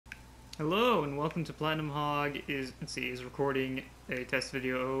Hello and welcome to Platinum Hog is recording a test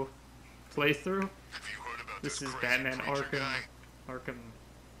video playthrough. This is Batman Arkham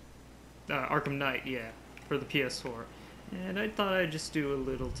Knight, yeah, for the PS4. And I thought I'd just do a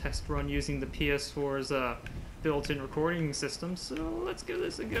little test run using the PS4's built-in recording system. So let's give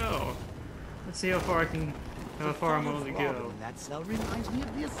this a go. Let's see how far I'm willing to go. That cell reminds me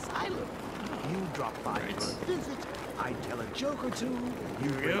of the asylum. You drop by for a visit, I tell a joke or two, you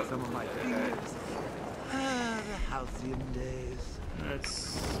break some of my fingers. Ah, the halcyon days. Let's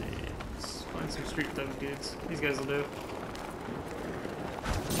see. Let's find some street thug dudes. These guys will do.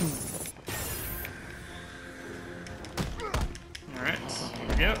 Alright, here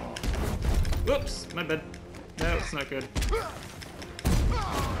we go. Whoops, my bad. No, it's not good.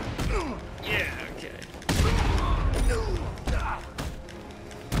 Yeah, okay.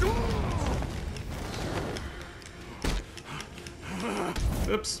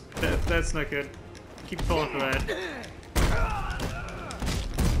 Oops, that's not good. Keep falling for that.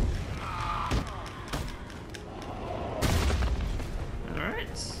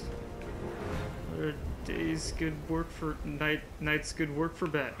 Alright. Another day's good work for night's good work for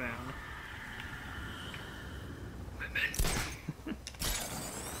Batman.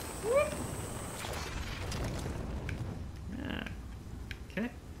 Yeah. Okay.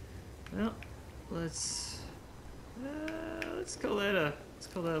 Well, let's call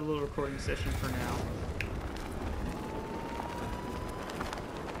that a little recording session for now.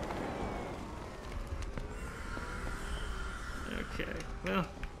 Okay. Well.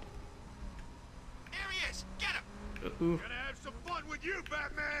 There he is. Get him. Ooh. Gonna have some fun with you,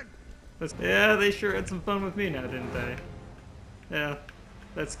 Batman. Yeah, they sure had some fun with me now, didn't they? Yeah,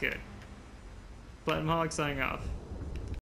 that's good. Platinum Hog signing off.